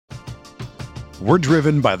We're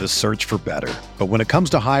driven by the search for better. But when it comes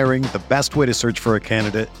to hiring, the best way to search for a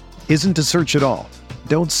candidate isn't to search at all.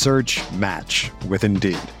 Don't search, match with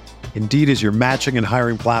Indeed. Indeed is your matching and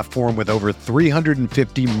hiring platform with over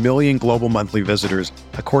 350 million global monthly visitors,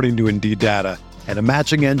 according to Indeed data, and a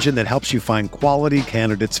matching engine that helps you find quality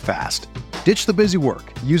candidates fast. Ditch the busy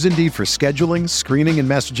work. Use Indeed for scheduling, screening, and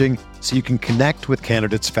messaging so you can connect with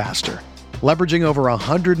candidates faster. Leveraging over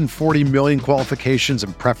 140 million qualifications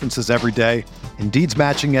and preferences every day, Indeed's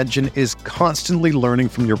matching engine is constantly learning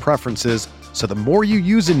from your preferences, so the more you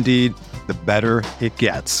use Indeed, the better it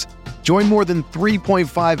gets. Join more than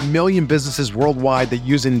 3.5 million businesses worldwide that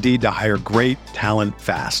use Indeed to hire great talent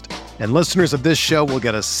fast. And listeners of this show will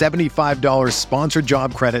get a $75 sponsored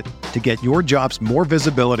job credit to get your jobs more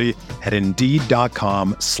visibility at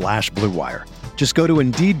Indeed.com/Blue Wire. Just go to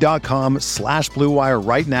Indeed.com/Blue Wire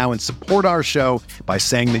right now and support our show by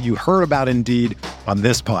saying that you heard about Indeed on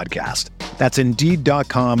this podcast. That's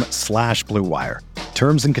Indeed.com/Blue Wire.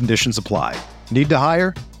 Terms and conditions apply. Need to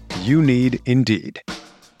hire? You need Indeed.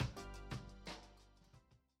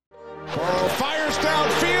 Burrow fires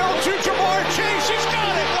downfield to Jamar Chase. He's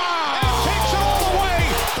got it. Wow. And takes it all the way.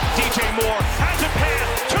 DJ Moore has a pass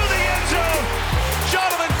to the end zone.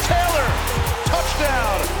 Jonathan Taylor.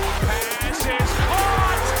 Touchdown. Pass is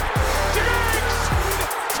caught. Diggs.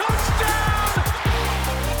 Touchdown.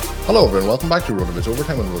 Hello everyone, welcome back to RotoViz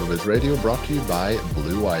Overtime on RotoViz Radio, brought to you by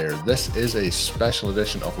Blue Wire. This is a special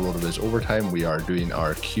edition of RotoViz Overtime. We are doing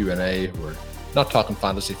our Q&A. We're not talking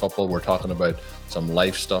fantasy football. We're talking about some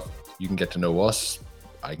life stuff. You can get to know us.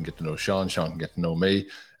 I can get to know Sean. Sean can get to know me.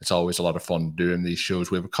 It's always a lot of fun doing these shows.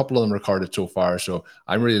 We have a couple of them recorded so far, so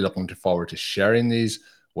I'm really looking forward to sharing these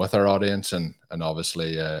with our audience and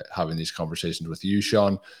obviously having these conversations with you,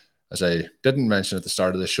 Sean. As I didn't mention at the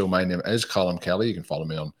start of the show, my name is Colin Kelly. You can follow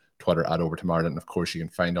me on Twitter at Overtime, and of course you can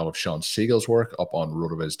find all of Sean Siegele's work up on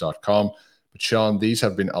rotoviz.com. But Sean, these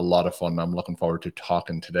have been a lot of fun. I'm looking forward to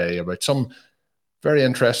talking today about some very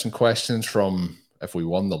interesting questions, from if we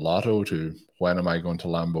won the lotto to when am I going to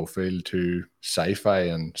Lambeau Field to sci-fi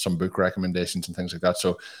and some book recommendations and things like that.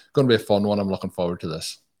 So going to be a fun one. I'm looking forward to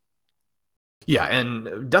this. Yeah,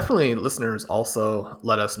 and definitely listeners also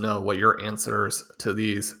let us know what your answers to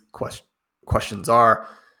these questions are.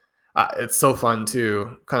 It's so fun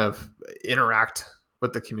to kind of interact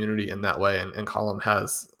with the community in that way. And Colin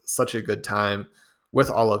has such a good time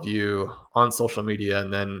with all of you on social media.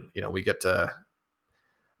 And then, we get to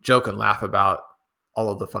joke and laugh about all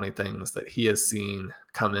of the funny things that he has seen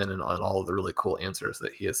come in and on all of the really cool answers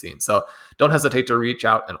that he has seen. So don't hesitate to reach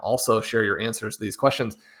out and also share your answers to these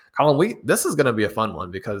questions. Colin, this is going to be a fun one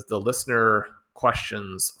because the listener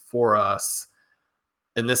questions for us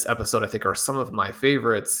in this episode, I think, are some of my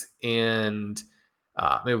favorites. And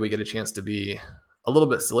maybe we get a chance to be a little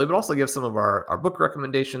bit silly, but also give some of our book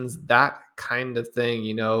recommendations, that kind of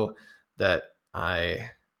thing. That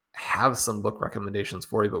I have some book recommendations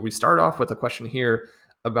for you, but we start off with a question here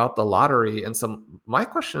about the lottery. And my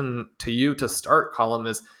question to you to start, Colin,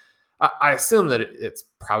 is I assume that it's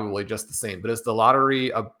probably just the same, but is the lottery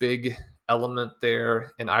a big element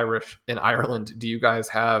there in Ireland? Do you guys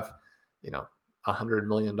have, $100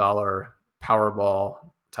 million Powerball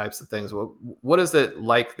types of things? What is it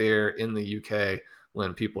like there in the UK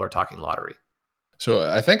when people are talking lottery? So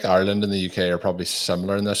I think Ireland and the UK are probably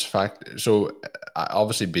similar in this fact. So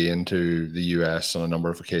obviously being to the US on a number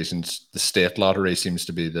of occasions, the state lottery seems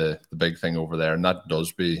to be the big thing over there. And that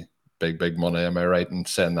does be big money. Am I right in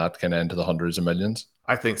saying that kind of into the hundreds of millions?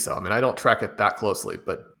 I think so. I mean, I don't track it that closely,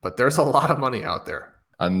 but there's a lot of money out there.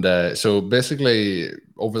 And so basically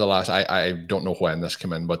over the last, I don't know when this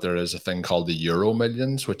came in, but there is a thing called the Euro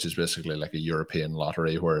Millions, which is basically like a European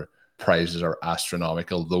lottery where prizes are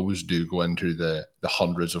astronomical. Those do go into the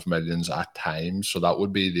hundreds of millions at times. So that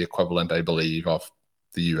would be the equivalent, I believe, of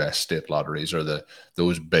the US state lotteries or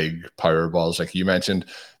those big Powerballs. Like you mentioned,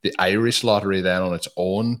 the Irish lottery then on its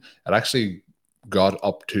own, it actually got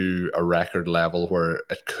up to a record level where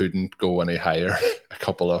it couldn't go any higher a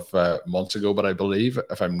couple of months ago. But I believe,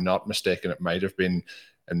 if I'm not mistaken, it might have been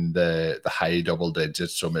in the high double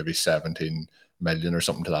digits, so maybe 17 million or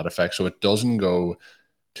something to that effect. So it doesn't go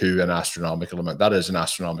to an astronomical amount. That is an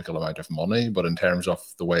astronomical amount of money, but in terms of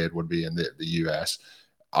the way it would be in the US,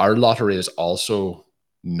 our lottery is also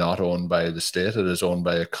not owned by the state. It is owned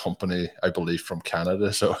by a company, I believe, from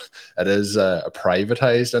Canada. So it is a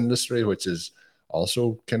privatized industry, which is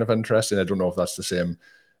also kind of interesting. I don't know if that's the same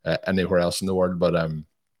anywhere else in the world, but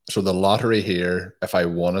so the lottery here, if I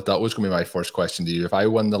won it, that was going to be my first question to you. If I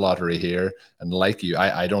win the lottery here, and like you,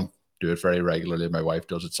 I don't do it very regularly. My wife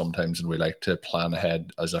does it sometimes, and we like to plan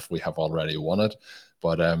ahead as if we have already won it.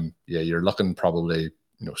 But yeah, you're looking probably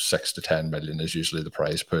 6 to 10 million is usually the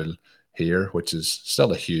prize pool here, which is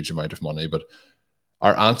still a huge amount of money. But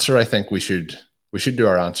our answer, I think we should do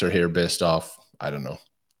our answer here based off, I don't know,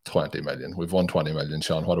 20 million. We've won 20 million,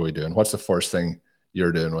 Sean. What are we doing? What's the first thing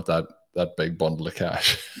you're doing with that big bundle of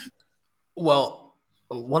cash? Well,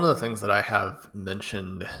 one of the things that I have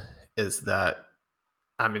mentioned is that,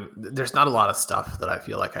 I mean, there's not a lot of stuff that I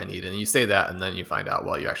feel like I need. And you say that, and then you find out,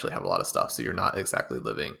 well, you actually have a lot of stuff. So you're not exactly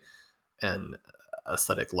living an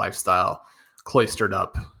aesthetic lifestyle, cloistered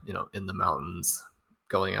up, in the mountains,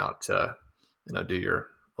 going out to, do your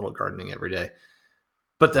little gardening every day.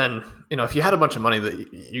 But then, if you had a bunch of money,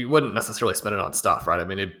 that you wouldn't necessarily spend it on stuff, right? I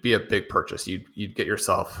mean, it'd be a big purchase. You'd get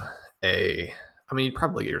yourself you'd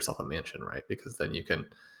probably get yourself a mansion, right? Because then you can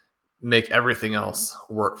make everything else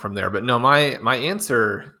work from there. But no, my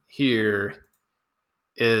answer here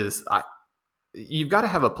is you've got to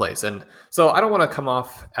have a place. And so I don't want to come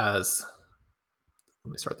off as,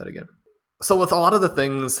 let me start that again. So with a lot of the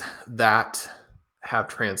things that have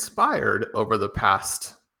transpired over the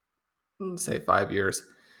past, say, 5 years,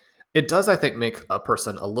 it does, I think, make a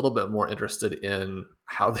person a little bit more interested in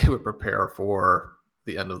how they would prepare for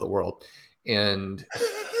the end of the world. And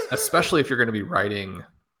especially if you're going to be writing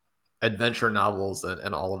adventure novels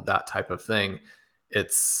and all of that type of thing,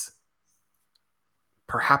 it's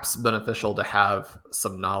perhaps beneficial to have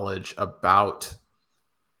some knowledge about,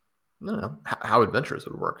 I don't know, how adventures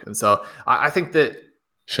would work. And so I think that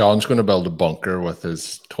Sean's going to build a bunker with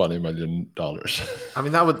his $20 million. I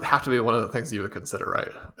mean, that would have to be one of the things you would consider, right?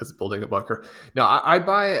 Is building a bunker. Now, I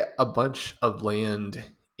buy a bunch of land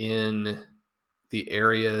in the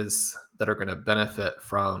areas that are going to benefit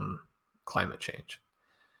from climate change.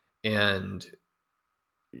 And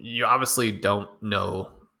you obviously don't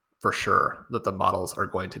know for sure that the models are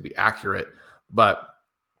going to be accurate, but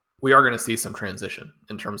we are going to see some transition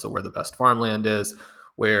in terms of where the best farmland is,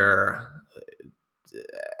 where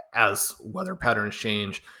as weather patterns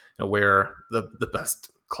change, where the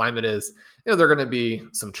best climate is, there are going to be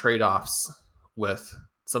some trade-offs with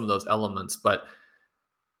some of those elements. But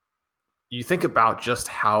you think about just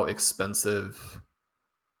how expensive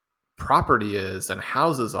property is and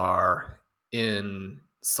houses are in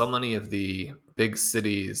so many of the big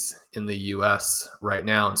cities in the US right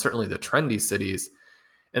now, and certainly the trendy cities.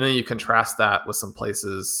 And then you contrast that with some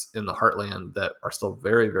places in the heartland that are still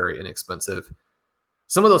very, very inexpensive.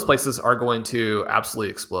 Some of those places are going to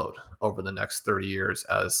absolutely explode over the next 30 years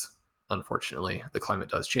as, unfortunately, the climate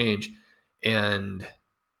does change. And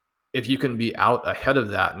if you can be out ahead of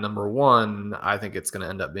that, number one, I think it's going to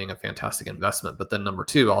end up being a fantastic investment. But then number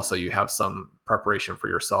two, also, you have some preparation for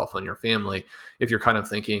yourself and your family. If you're kind of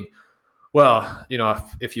thinking, well,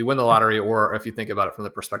 if you win the lottery, or if you think about it from the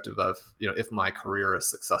perspective of, if my career is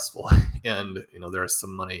successful and, there's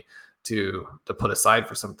some money to put aside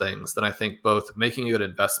for some things, then I think both making a good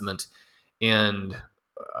investment and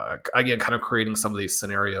again, kind of creating some of these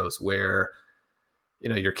scenarios where,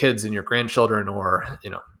 your kids and your grandchildren, or,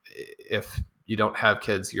 if you don't have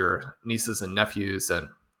kids, your nieces and nephews and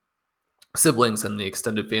siblings and the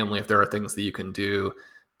extended family, if there are things that you can do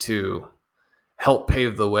to help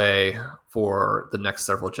pave the way for the next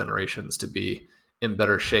several generations to be in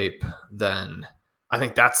better shape, then I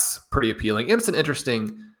think that's pretty appealing. And it's an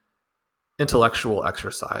interesting intellectual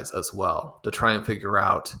exercise as well, to try and figure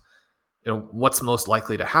out, what's most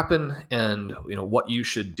likely to happen and, what you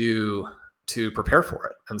should do to prepare for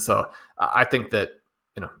it. And so I think that,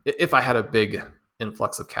 if I had a big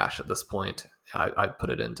influx of cash at this point, I'd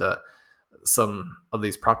put it into some of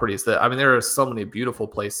these properties that, there are so many beautiful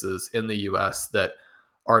places in the US that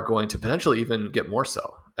are going to potentially even get more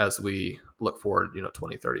so as we look forward,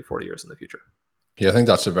 20, 30, 40 years in the future. Yeah, I think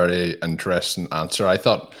that's a very interesting answer. I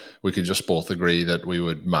thought we could just both agree that we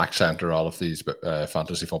would max enter all of these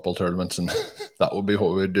fantasy football tournaments, and that would be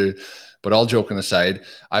what we would do. But all joking aside,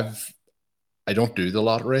 I don't do the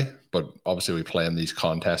lottery, but obviously we play in these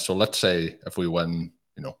contests. So let's say if we win,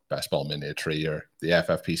 Best Ball Mini-A-Tree or the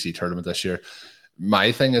FFPC tournament this year,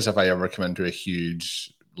 my thing is, if I ever come into a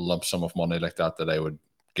huge lump sum of money like that, that I would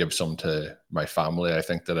give some to my family. I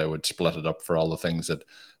think that I would split it up for all the things that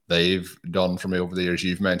they've done for me over the years.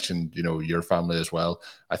 You've mentioned, your family as well.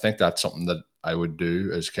 I think that's something that I would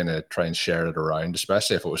do, is kind of try and share it around,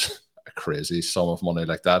 especially if it was a crazy sum of money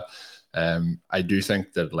like that. I do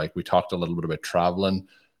think that, like we talked a little bit about traveling,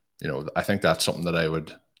 I think that's something that I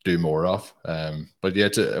would do more of. But yeah,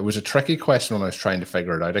 it was a tricky question when I was trying to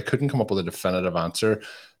figure it out. I couldn't come up with a definitive answer.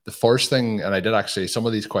 The first thing, and I did actually, some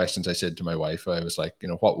of these questions I said to my wife, I was like,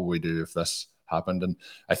 what would we do if this happened? And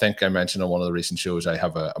I think I mentioned on one of the recent shows, I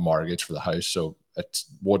have a mortgage for the house. So it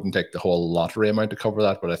wouldn't take the whole lottery amount to cover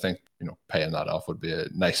that, but I think, paying that off would be a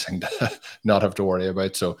nice thing to not have to worry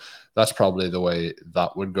about. So that's probably the way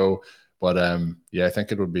that would go. But I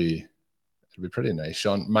think it'd be pretty nice,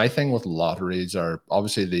 Sean. My thing with lotteries are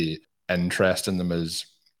obviously the interest in them is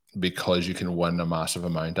because you can win a massive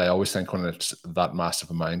amount. I always think when it's that massive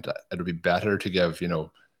amount, it would be better to give,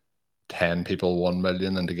 10 people 1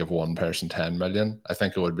 million than to give one person 10 million. I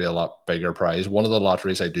think it would be a lot bigger prize. One of the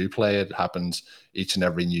lotteries I do play, it happens each and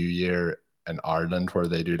every new year in Ireland, where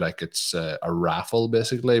they do it's a raffle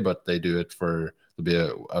basically, but they do it for,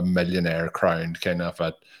 there'll be a millionaire crowned kind of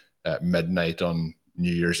at midnight on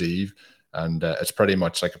New Year's Eve. And it's pretty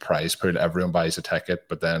much like a prize pool. Everyone buys a ticket,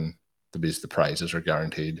 but then the prizes are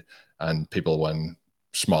guaranteed and people win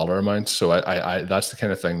smaller amounts. So I that's the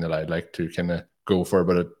kind of thing that I'd like to kind of go for,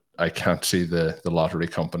 but I can't see the lottery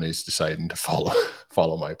companies deciding to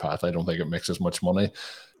follow my path. I don't think it makes as much money.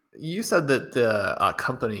 You said that the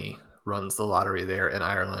company runs the lottery there in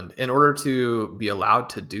Ireland. In order to be allowed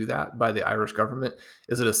to do that by the Irish government,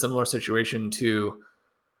 is it a similar situation to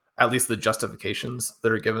at least the justifications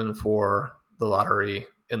that are given for the lottery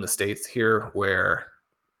in the States here, where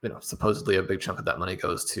supposedly a big chunk of that money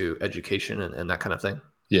goes to education and that kind of thing?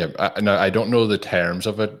 Yeah, I don't know the terms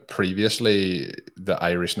of it. Previously, the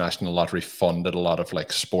Irish National Lottery funded a lot of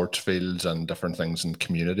sports fields and different things in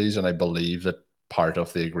communities, and I believe that part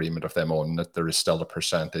of the agreement of them owning it, there is still a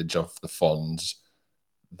percentage of the funds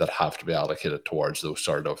that have to be allocated towards those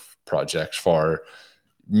sort of projects,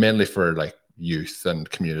 mainly for youth and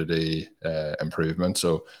community improvement.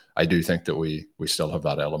 So I do think that we still have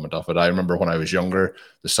that element of it. I remember when I was younger,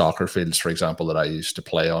 the soccer fields, for example, that I used to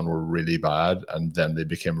play on were really bad, and then they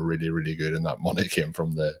became really, really good, and that money came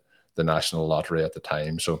from the National Lottery at the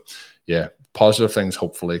time. So yeah, positive things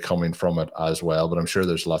hopefully coming from it as well, but I'm sure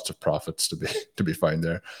there's lots of profits to be found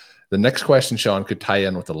there. The next question, Sean, could tie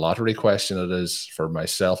in with the lottery question. It is for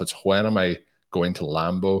myself. It's, when am I going to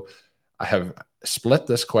Lambo? I have split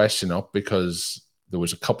this question up because there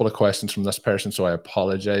was a couple of questions from this person, so I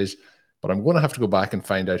apologize, but I'm going to have to go back and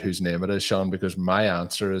find out whose name it is, Sean, because my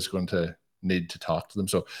answer is going to need to talk to them.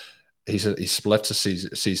 So he said he splits his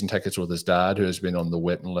season tickets with his dad, who has been on the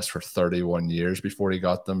waiting list for 31 years before he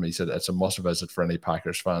got them. He said it's a must visit for any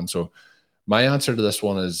Packers fan. So my answer to this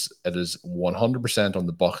one is, it is 100% on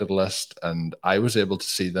the bucket list, and I was able to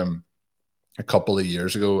see them a couple of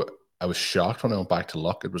years ago. I was shocked when I went back to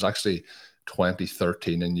look. It was actually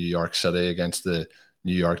 2013 in New York City against the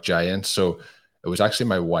New York Giants. So it was actually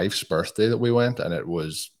my wife's birthday that we went, and it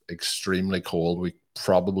was extremely cold. We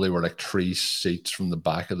probably were 3 seats from the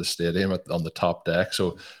back of the stadium on the top deck.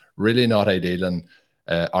 So really not ideal. And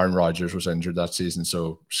Aaron Rodgers was injured that season.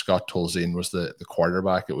 So Scott Tolzien was the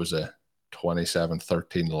quarterback. It was a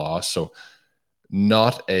 27-13 loss. So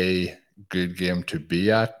not a good game to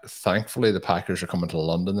be at. Thankfully, the Packers are coming to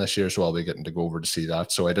London this year, so I'll be getting to go over to see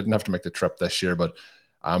that. So I didn't have to make the trip this year, but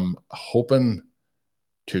I'm hoping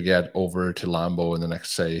to get over to Lambeau in the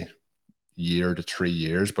next, say, year to 3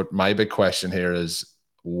 years. But my big question here is,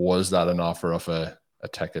 was that an offer of a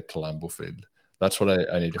ticket to Lambeau Field? That's what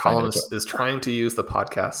I need to find out. Is trying to use the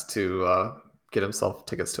podcast to get himself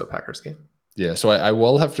tickets to a Packers game. Yeah, so I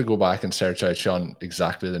will have to go back and search out, Sean,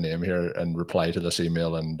 exactly the name here and reply to this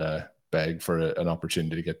email and beg for an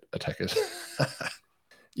opportunity to get a ticket.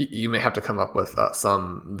 You may have to come up with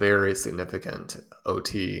some very significant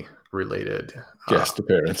OT related guest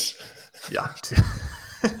appearance. Yeah,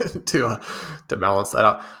 to balance that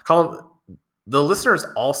out. Colin, the listeners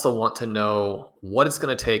also want to know what it's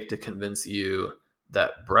going to take to convince you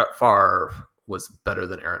that Brett Favre was better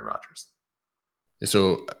than Aaron Rodgers.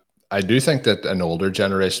 So I do think that an older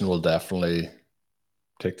generation will definitely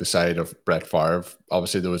take the side of Brett Favre.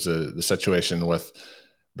 Obviously, there was the situation with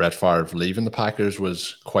Brett Favre leaving the Packers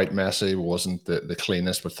was quite messy. It wasn't the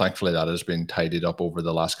cleanest, but thankfully that has been tidied up over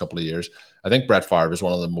the last couple of years. I think Brett Favre is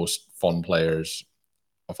one of the most fun players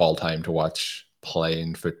of all time to watch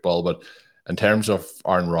playing football. But in terms of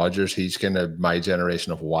Aaron Rodgers, he's kind of my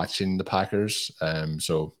generation of watching the Packers.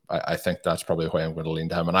 So I think that's probably why I'm going to lean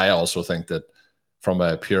to him. And I also think that from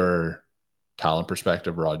a pure talent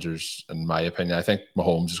perspective, Rodgers, in my opinion, I think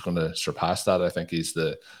Mahomes is going to surpass that. I think he's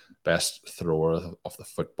the best thrower of the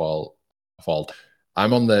football of all time.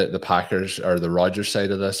 I'm on the Packers or the Rodgers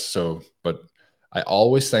side of this. So, but I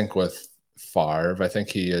always think with Favre, I think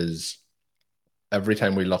he is, every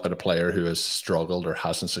time we look at a player who has struggled or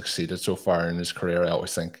hasn't succeeded so far in his career, I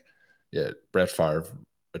always think, yeah, Brett Favre,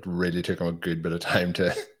 it really took him a good bit of time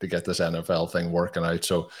to get this NFL thing working out.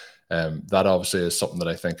 So that obviously is something that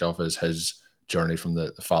I think of as his journey from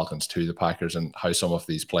the Falcons to the Packers, and how some of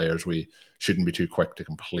these players, we shouldn't be too quick to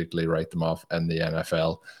completely write them off in the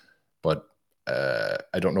NFL. But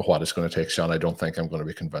I don't know what it's going to take, Sean. I don't think I'm going to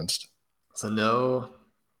be convinced. So no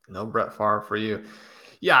Brett Favre for you.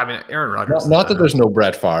 Yeah, I mean, Aaron Rodgers. Not that there's no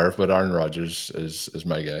Brett Favre, but Aaron Rodgers is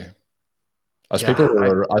my guy. As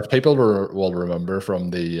people will remember from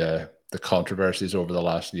the controversies over the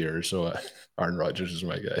last year, so Aaron Rodgers is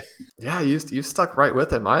my guy. Yeah, you stuck right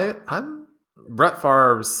with him. I'm Brett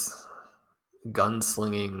Favre's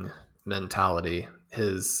gunslinging mentality,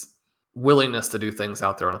 his willingness to do things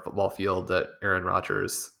out there on a football field that Aaron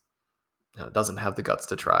Rodgers doesn't have the guts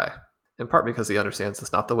to try. In part because he understands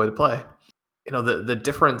it's not the way to play. The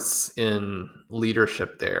difference in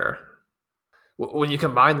leadership there, when you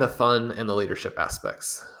combine the fun and the leadership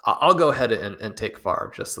aspects, I'll go ahead and take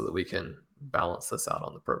Favre just so that we can balance this out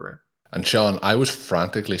on the program. And Sean, I was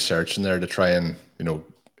frantically searching there to try and,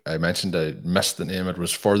 I mentioned I missed the name. It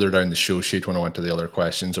was further down the show sheet when I went to the other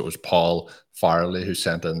questions. It was Paul Farley who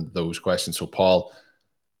sent in those questions. So Paul,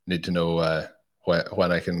 need to know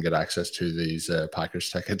when I can get access to these Packers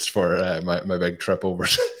tickets for my big trip over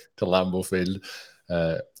to Lambeau Field.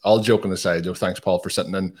 All joking aside, though, thanks, Paul, for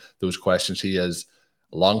sending in those questions. He is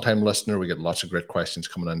a long-time listener. We get lots of great questions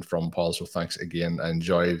coming in from Paul, so thanks again. I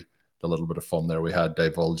enjoyed the little bit of fun there we had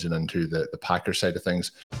divulging into the Packers side of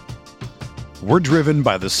things. We're driven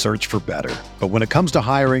by the search for better. But when it comes to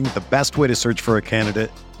hiring, the best way to search for a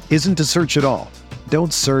candidate isn't to search at all.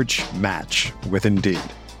 Don't search, match with Indeed.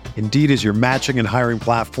 Indeed is your matching and hiring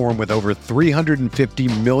platform with over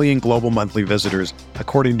 350 million global monthly visitors,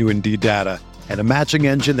 according to Indeed data, and a matching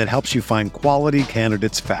engine that helps you find quality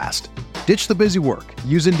candidates fast. Ditch the busy work.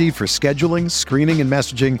 Use Indeed for scheduling, screening, and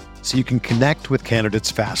messaging so you can connect with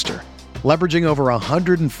candidates faster. Leveraging over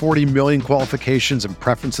 140 million qualifications and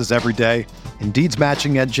preferences every day, Indeed's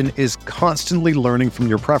matching engine is constantly learning from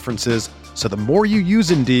your preferences, so the more you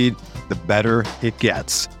use Indeed, the better it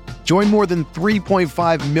gets. Join more than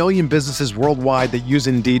 3.5 million businesses worldwide that use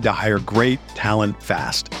Indeed to hire great talent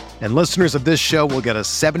fast. And listeners of this show will get a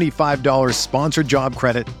 $75 sponsored job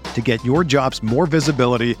credit to get your jobs more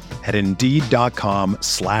visibility at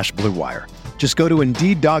Indeed.com/Blue Wire. Just go to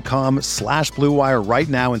Indeed.com/Blue Wire right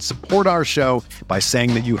now and support our show by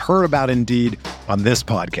saying that you heard about Indeed on this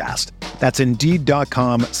podcast. That's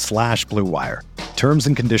Indeed.com/Blue Wire. Terms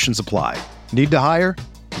and conditions apply. Need to hire?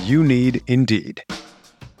 You need Indeed.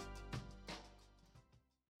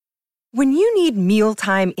 When you need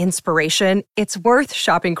mealtime inspiration, it's worth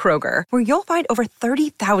shopping Kroger, where you'll find over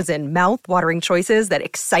 30,000 mouth-watering choices that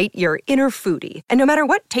excite your inner foodie. And no matter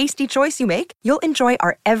what tasty choice you make, you'll enjoy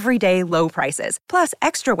our everyday low prices, plus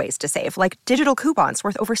extra ways to save, like digital coupons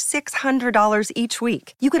worth over $600 each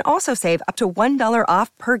week. You can also save up to $1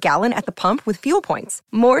 off per gallon at the pump with fuel points.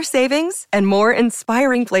 More savings and more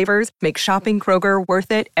inspiring flavors make shopping Kroger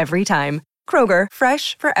worth it every time. Kroger,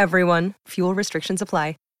 fresh for everyone. Fuel restrictions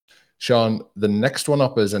apply. Sean, the next one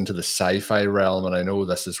up is into the sci-fi realm, and I know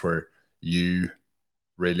this is where you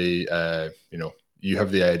really, you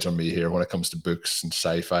have the edge on me here when it comes to books and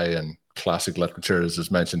sci-fi and classic literature, as is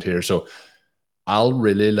mentioned here. So I'll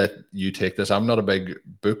really let you take this. I'm not a big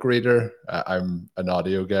book reader. I'm an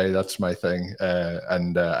audio guy. That's my thing.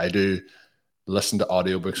 And I do listen to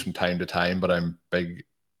audiobooks from time to time, but I'm big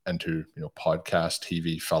into, podcast,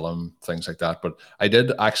 TV, film, things like that. But I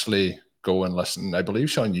did actually go and listen. I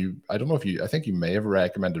believe, Sean, I think you may have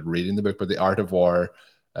recommended reading the book, but The Art of War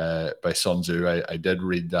by Sun Tzu. I did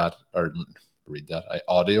read that. I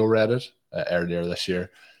audio read it earlier this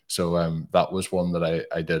year. So that was one that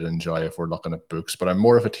I did enjoy if we're looking at books. But I'm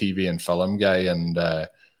more of a TV and film guy. And I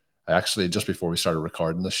actually, just before we started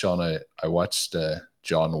recording this, Sean, I watched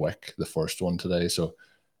John Wick, the first one today. So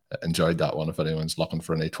enjoyed that one if anyone's looking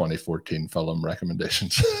for any 2014 film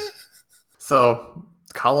recommendations. So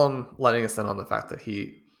Colum letting us in on the fact that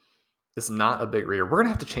he is not a big reader. We're going to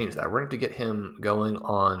have to change that. We're going to have to get him going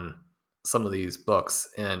on some of these books.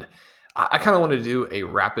 And I kind of want to do a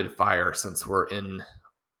rapid fire since we're in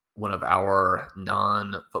one of our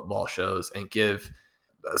non-football shows and give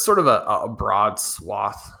sort of a broad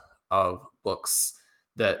swath of books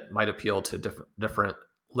that might appeal to different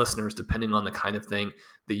listeners depending on the kind of thing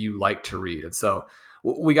that you like to read. And so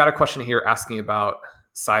we got a question here asking about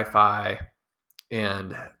sci-fi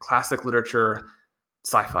and classic literature,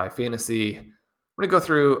 sci-fi, fantasy. We're going to go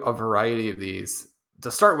through a variety of these.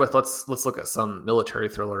 To start with, let's look at some military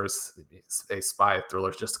thrillers, spy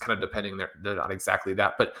thrillers, just kind of depending. They're not exactly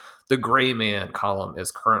that, but The Gray Man column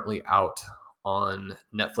is currently out on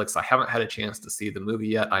Netflix. I haven't had a chance to see the movie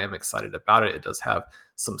yet. I am excited about it. It does have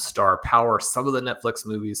some star power. Some of the Netflix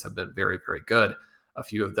movies have been very, very good. A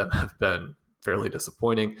few of them have been fairly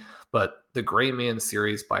disappointing. But the Gray Man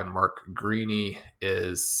series by Mark Greaney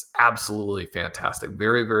is absolutely fantastic.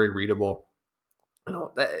 Very, very readable.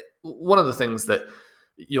 One of the things that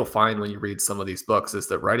you'll find when you read some of these books is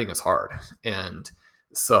that writing is hard. And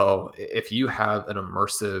so if you have an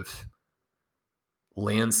immersive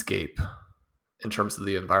landscape in terms of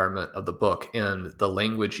the environment of the book, and the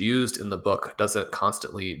language used in the book doesn't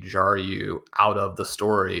constantly jar you out of the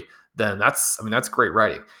story, then that's great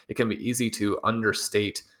writing. It can be easy to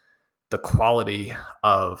understate the quality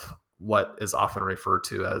of what is often referred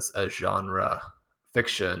to as genre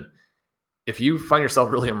fiction. If you find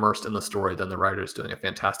yourself really immersed in the story, then the writer is doing a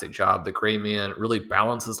fantastic job. The Gray Man really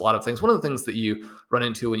balances a lot of things. One of the things that you run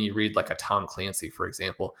into when you read like a Tom Clancy, for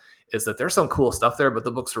example, is that there's some cool stuff there, but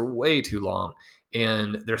the books are way too long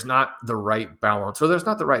and there's not the right balance, or there's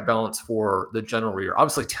not the right balance for the general reader.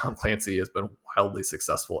 Obviously, Tom Clancy has been wildly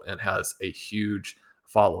successful and has a huge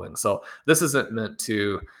following. So this isn't meant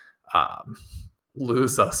to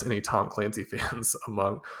lose us any Tom Clancy fans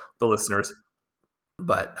among the listeners.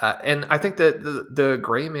 But and I think that the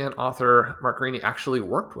Gray Man author Mark Greaney actually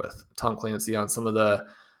worked with Tom Clancy on some of the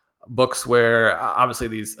books where obviously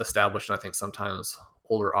these established, and I think sometimes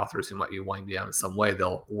older authors who might be winding down in some way,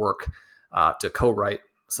 they'll work to co-write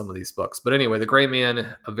some of these books. But anyway, the Gray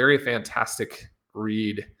Man, a very fantastic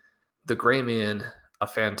read. The Gray Man, a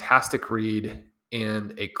fantastic read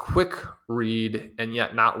and a quick read, and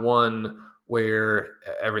yet not one where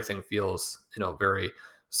everything feels, very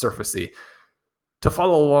surfacey. To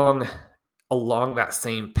follow along that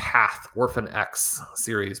same path, Orphan X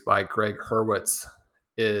series by Greg Hurwitz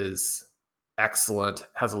is excellent,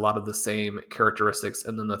 has a lot of the same characteristics.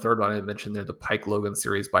 And then the third one I mentioned there, the Pike Logan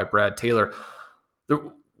series by Brad Taylor.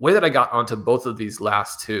 The way that I got onto both of these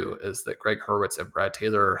last two is that Greg Hurwitz and Brad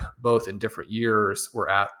Taylor, both in different years,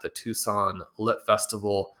 were at the Tucson Lit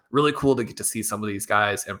Festival. Really cool to get to see some of these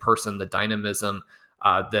guys in person, the dynamism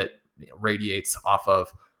that radiates off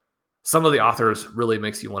of some of the authors really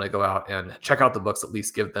makes you want to go out and check out the books, at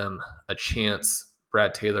least give them a chance.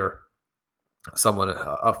 Brad Taylor, someone,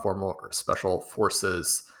 a former special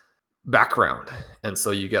forces background. And so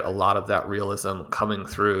you get a lot of that realism coming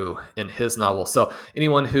through in his novel. So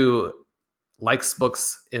anyone who likes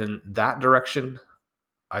books in that direction,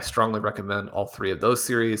 I strongly recommend all three of those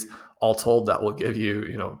series. All told, that will give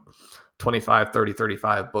you, 25, 30,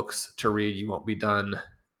 35 books to read. You won't be done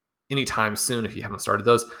anytime soon if you haven't started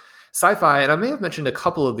those. Sci-fi, and I may have mentioned a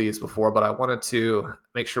couple of these before, but I wanted to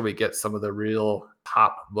make sure we get some of the real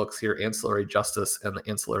top books here. Ancillary Justice and the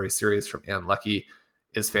Ancillary series from Ann Leckie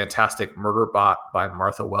is fantastic. Murderbot by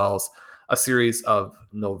Martha Wells, a series of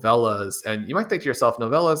novellas. And you might think to yourself,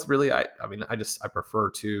 novellas, really? I prefer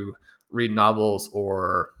to read novels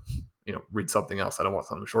or, read something else. I don't want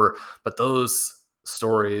something shorter. But those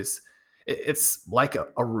stories, it's like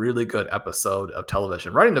a really good episode of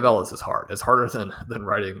television. Writing novellas is hard. It's harder than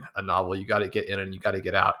writing a novel. You got to get in and you got to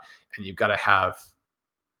get out, and you've got to have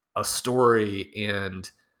a story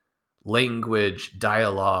and language,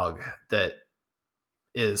 dialogue that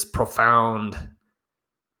is profound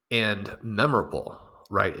and memorable,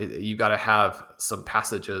 right? You got to have some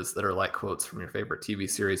passages that are like quotes from your favorite TV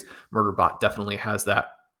series. Murderbot definitely has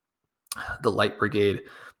that. The Light Brigade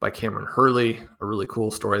by Cameron Hurley, a really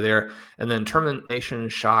cool story there. And then Termination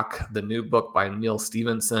Shock, the new book by Neil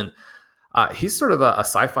Stevenson. He's sort of a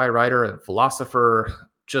sci-fi writer and philosopher.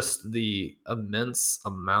 Just the immense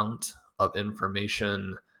amount of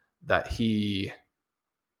information that he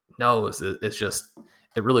knows, it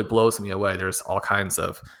really blows me away. There's all kinds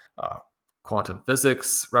of quantum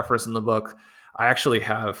physics referenced in the book. I actually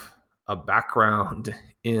have a background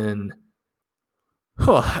in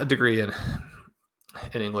a degree in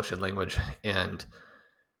English and language. And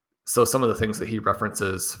so some of the things that he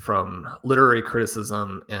references from literary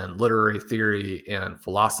criticism and literary theory and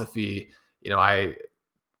philosophy,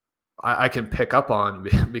 I can pick up on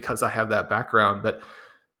because I have that background, but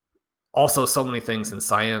also so many things in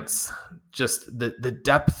science, just the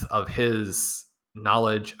depth of his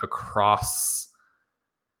knowledge across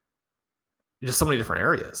just so many different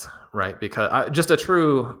areas, right? Because just a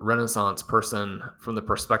true Renaissance person from the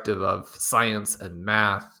perspective of science and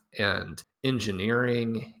math and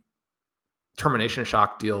engineering. Termination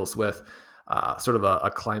Shock deals with sort of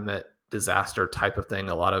a climate disaster type of thing.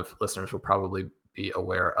 A lot of listeners will probably be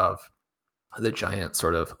aware of the giant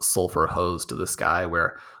sort of sulfur hose to the sky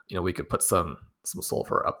where, we could put some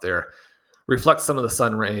sulfur up there, reflect some of the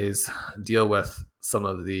sun rays, deal with some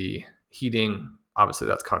of the heating. Obviously,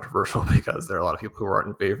 that's controversial because there are a lot of people who aren't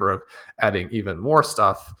in favor of adding even more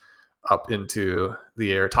stuff up into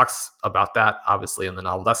the air. It talks about that, obviously, in the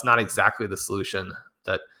novel. That's not exactly the solution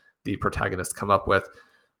that the protagonists come up with.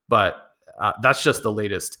 But that's just the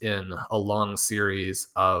latest in a long series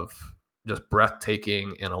of just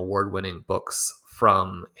breathtaking and award-winning books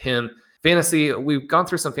from him. Fantasy, we've gone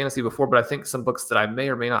through some fantasy before, but I think some books that I may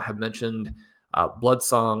or may not have mentioned, Blood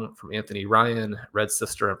Song from Anthony Ryan, Red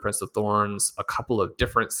Sister and Prince of Thorns, a couple of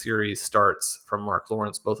different series starts from Mark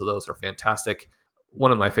Lawrence. Both of those are fantastic.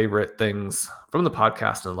 One of my favorite things from the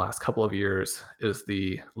podcast in the last couple of years is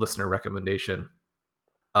the listener recommendation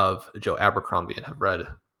of Joe Abercrombie, and have read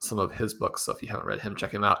some of his books. So if you haven't read him,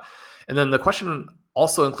 check him out. And then the question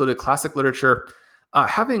also included classic literature.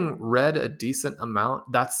 Having read a decent amount,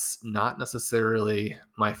 that's not necessarily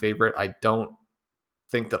my favorite. I don't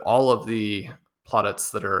think that all of the plaudits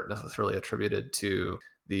that are necessarily attributed to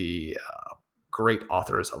the great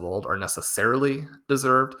authors of old are necessarily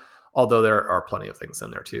deserved, although there are plenty of things in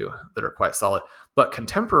there too that are quite solid. But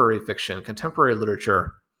contemporary fiction, contemporary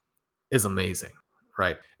literature is amazing,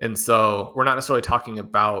 right? And so we're not necessarily talking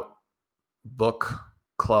about book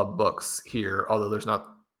club books here, although there's not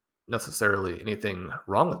necessarily anything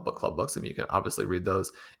wrong with book club books. I mean, you can obviously read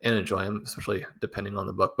those and enjoy them, especially depending on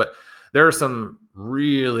the book. But there are some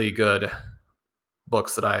really good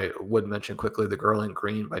books that I would mention quickly. The Girl in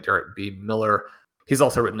Green by Derek B. Miller. He's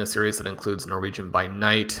also written a series that includes Norwegian by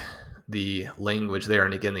Night. The language there,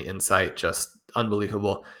 and again, the insight, just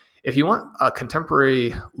unbelievable. If you want a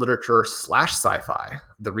contemporary literature / sci-fi,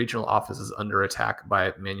 The Regional Office is Under Attack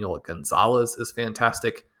by Manuel Gonzalez is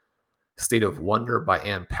fantastic. State of Wonder by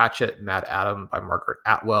Ann Patchett, Mad Adam by Margaret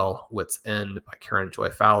Atwell, Wit's End by Karen Joy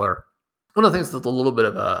Fowler. One of the things that's a little bit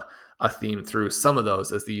of a theme through some of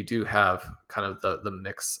those is that you do have kind of the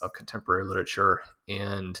mix of contemporary literature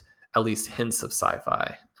and at least hints of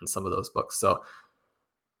sci-fi in some of those books. So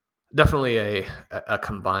definitely a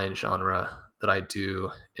combined genre that I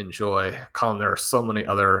do enjoy. Colin, there are so many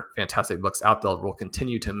other fantastic books out there. We'll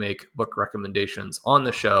continue to make book recommendations on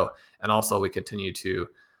the show, and also we continue to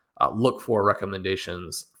look for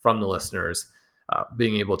recommendations from the listeners.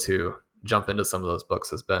 Being able to jump into some of those books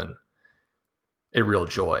has been a real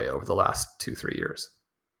joy over the last 2-3 years.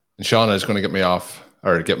 And Sean is going to get me off,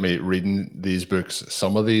 or get me reading these books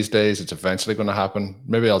some of these days. It's eventually going to happen.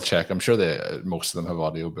 Maybe I'll check. I'm sure most of them have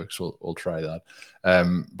audiobooks. We'll try that.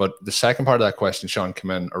 But the second part of that question, Sean,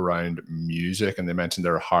 came in around music, and they mentioned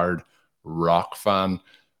they're a hard rock fan.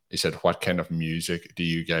 He said, what kind of music do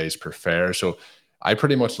you guys prefer? So I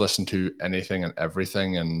pretty much listen to anything and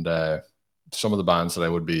everything, and some of the bands that I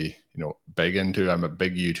would be, big into. I'm a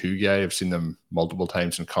big U2 guy. I've seen them multiple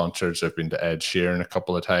times in concerts. I've been to Ed Sheeran a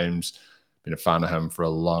couple of times. Been a fan of him for a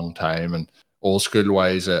long time. And old school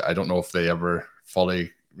wise, I don't know if they ever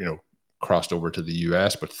fully, crossed over to the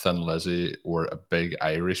US, but Thin Lizzy were a big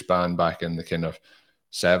Irish band back in the kind of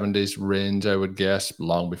 70s range, I would guess,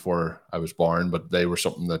 long before I was born. But they were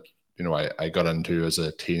something that I got into as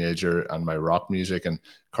a teenager, and my rock music. And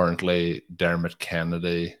currently Dermot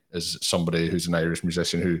Kennedy is somebody who's an Irish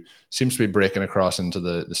musician who seems to be breaking across into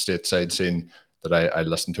the stateside scene that I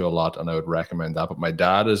listen to a lot, and I would recommend that. But my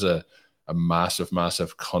dad is a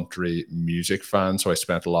massive country music fan, so I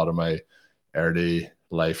spent a lot of my early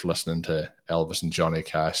life listening to Elvis and Johnny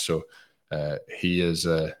Cash. So he is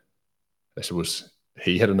I suppose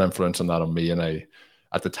he had an influence on that on me, and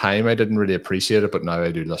at the time, I didn't really appreciate it, but now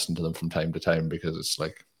I do listen to them from time to time because it's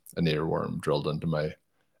like an earworm drilled into my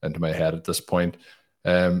head at this point.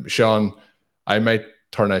 Sean, I might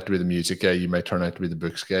turn out to be the music guy. You might turn out to be the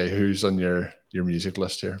books guy. Who's on your music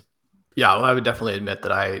list here? Yeah, well, I would definitely admit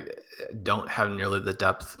that I don't have nearly the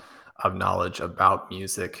depth of knowledge about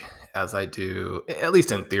music as I do, at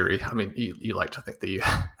least in theory. I mean, you like to think that you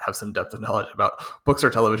have some depth of knowledge about books or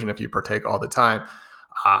television if you partake all the time.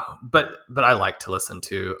 But I like to listen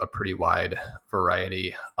to a pretty wide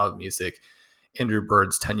variety of music. Andrew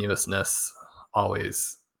Bird's Tenuousness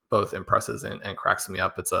always both impresses and cracks me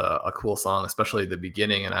up. It's a cool song, especially the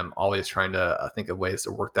beginning, and I'm always trying to think of ways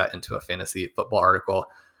to work that into a fantasy football article.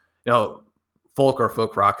 Folk or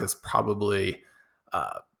folk rock is probably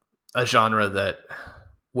a genre that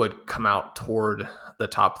would come out toward the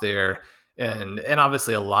top there, and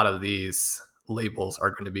obviously a lot of these labels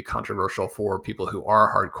are going to be controversial for people who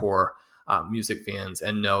are hardcore music fans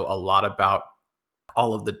and know a lot about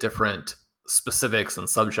all of the different specifics and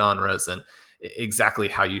subgenres and exactly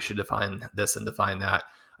how you should define this and define that.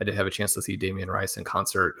 I did have a chance to see Damien Rice in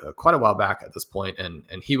concert quite a while back at this point, and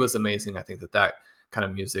he was amazing. I think that kind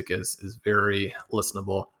of music is very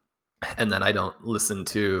listenable. And then I don't listen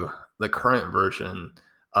to the current version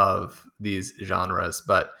of these genres,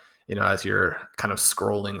 but as you're kind of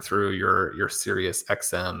scrolling through your Sirius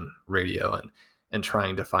XM radio and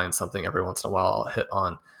trying to find something every once in a while, I'll hit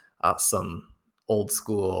on some old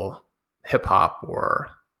school hip hop or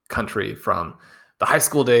country from the high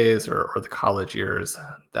school days or the college years,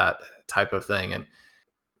 that type of thing. And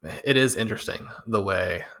it is interesting the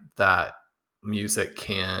way that music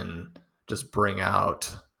can just bring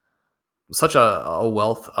out such a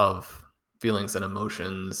wealth of feelings and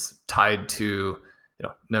emotions tied to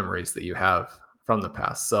memories that you have from the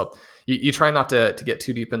past. So you try not to get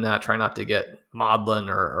too deep in that, try not to get maudlin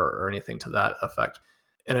or anything to that effect.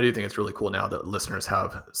 And I do think it's really cool now that listeners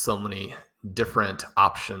have so many different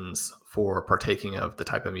options for partaking of the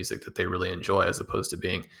type of music that they really enjoy, as opposed to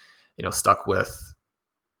being stuck with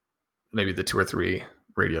maybe the 2 or 3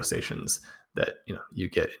 radio stations that you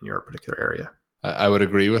get in your particular area. I would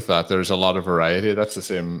agree with that. There's a lot of variety. That's the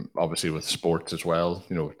same, obviously, with sports as well.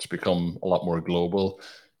 It's become a lot more global.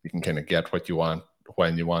 You can kind of get what you want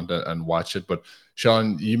when you want it and watch it. But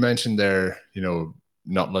Sean, you mentioned there,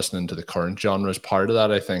 not listening to the current genres. Part of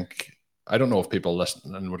that, I think, I don't know if people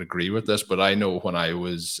listen and would agree with this, but I know when I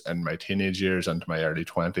was in my teenage years and my early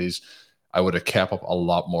 20s, I would have kept up a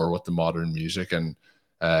lot more with the modern music. And,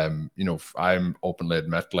 I'm openly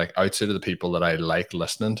admit, like, outside of the people that I like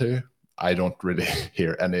listening to, I don't really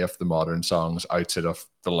hear any of the modern songs outside of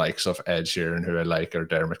the likes of Ed Sheeran, who I like, or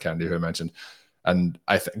Dermot Kennedy, who I mentioned. And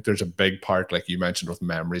I think there's a big part, like you mentioned, with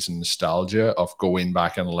memories and nostalgia of going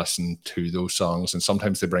back and listening to those songs. And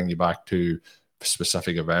sometimes they bring you back to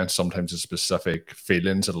specific events, sometimes it's specific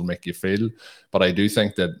feelings it'll make you feel. But I do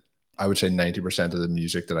think that I would say 90% of the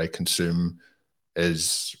music that I consume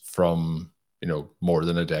is from more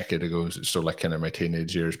than a decade ago. So like kind of my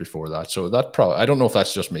teenage years before that. So that I don't know if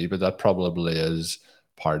that's just me, but that probably is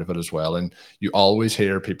part of it as well. And you always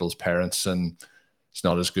hear people's parents, and it's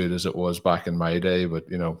not as good as it was back in my day, but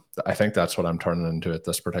I think that's what I'm turning into at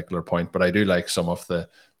this particular point. But I do like some of the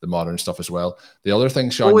modern stuff as well. The other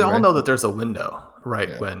thing, Sean, well, we all know that there's a window, right?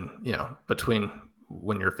 Yeah. When, between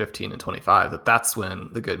when you're 15 and 25, that's when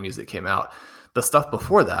the good music came out. The stuff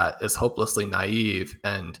before that is hopelessly naive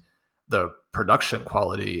and the production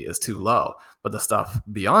quality is too low, but the stuff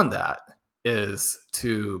beyond that is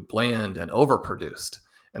too bland and overproduced.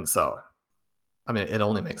 And so, I mean, it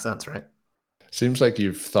only makes sense, right? Seems like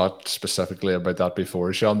you've thought specifically about that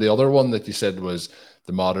before, Sean. The other one that you said was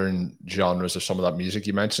the modern genres of some of that music.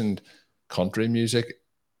 You mentioned country music.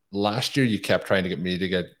 Last year, you kept trying to get me to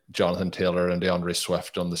get Jonathan Taylor and DeAndre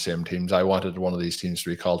Swift on the same teams. I wanted one of these teams to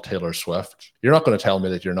be called Taylor Swift. You're not going to tell me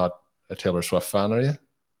that you're not a Taylor Swift fan, are you?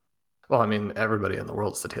 Well, I mean, everybody in the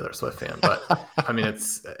world is a Taylor Swift fan, but I mean,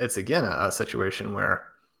 it's again a situation where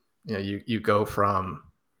you go from.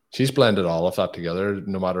 She's blended all of that together,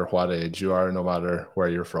 no matter what age you are, no matter where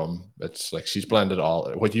you're from. It's like she's blended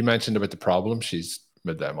all. What you mentioned about the problem, she's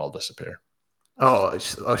made them all disappear. Oh,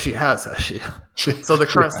 she has she? So the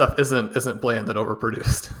current stuff isn't bland and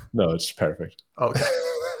overproduced. No, it's perfect. Okay.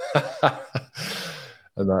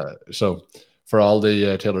 And so for all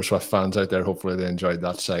the Taylor Swift fans out there, hopefully they enjoyed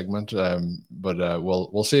that segment. But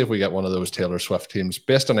we'll see if we get one of those Taylor Swift teams.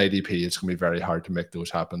 Based on ADP, it's going to be very hard to make those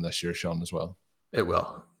happen this year, Sean, as well. It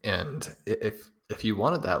will. And if you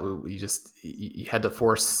wanted that, you had to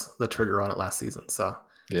force the trigger on it last season. So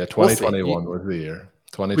yeah, 2021 was the year.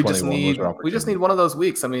 2021 we just need one of those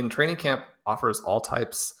weeks. I mean, training camp offers all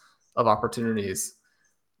types of opportunities.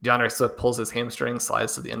 DeAndre Swift pulls his hamstring,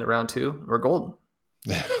 slides to the end of round 2. We're golden.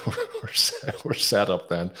 Yeah, we're set up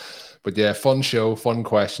then. But yeah, fun show, fun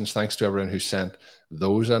questions. Thanks to everyone who sent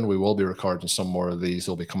those in. We will be recording some more of these.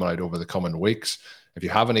 They'll be coming out over the coming weeks. If you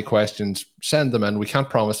have any questions, send them in. We can't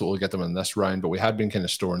promise that we'll get them in this round, but we had been kind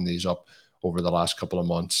of storing these up over the last couple of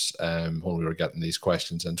months when we were getting these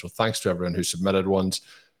questions in. So thanks to everyone who submitted ones.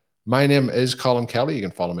 My name is Colin Kelly. You can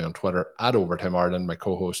follow me on Twitter at Overtime Ireland. My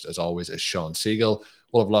co-host, as always, is Sean Siegele.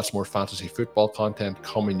 We'll have lots more fantasy football content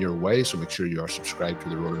coming your way, so make sure you are subscribed to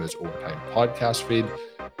the RotoViz Overtime podcast feed.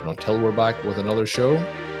 And until we're back with another show,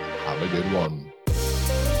 have a good one.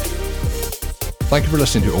 Thank you for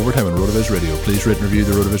listening to Overtime on RotoViz Radio. Please rate and review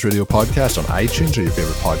the RotoViz Radio podcast on iTunes or your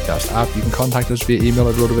favorite podcast app. You can contact us via email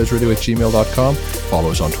at rotovizradio@gmail.com.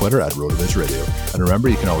 Follow us on Twitter at RotoViz Radio. And remember,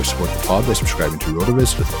 you can always support the pod by subscribing to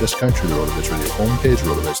RotoViz with a discount through the RotoViz Radio homepage,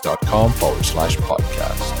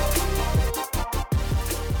 rotoviz.com/podcast.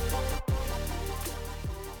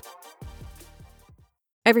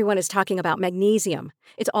 Everyone is talking about magnesium.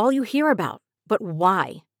 It's all you hear about. But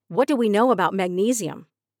why? What do we know about magnesium?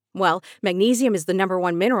 Well, magnesium is the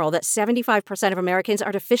 #1 mineral that 75% of Americans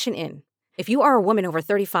are deficient in. If you are a woman over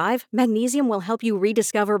 35, magnesium will help you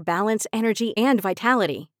rediscover balance, energy, and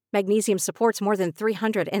vitality. Magnesium supports more than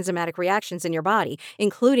 300 enzymatic reactions in your body,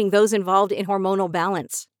 including those involved in hormonal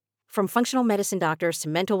balance. From functional medicine doctors to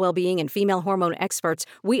mental well-being and female hormone experts,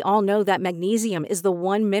 we all know that magnesium is the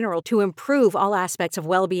one mineral to improve all aspects of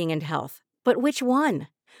well-being and health. But which one?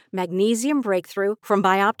 Magnesium Breakthrough from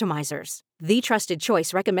Bioptimizers, the trusted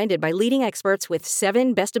choice recommended by leading experts with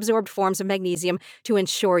 7 best-absorbed forms of magnesium to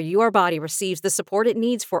ensure your body receives the support it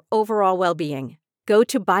needs for overall well-being. Go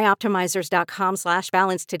to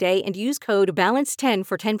bioptimizers.com/balance today and use code BALANCE10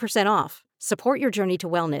 for 10% off. Support your journey to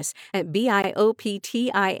wellness at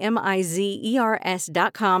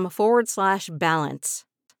bioptimizers.com/balance.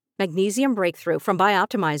 Magnesium Breakthrough from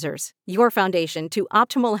Bioptimizers, your foundation to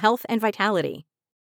optimal health and vitality.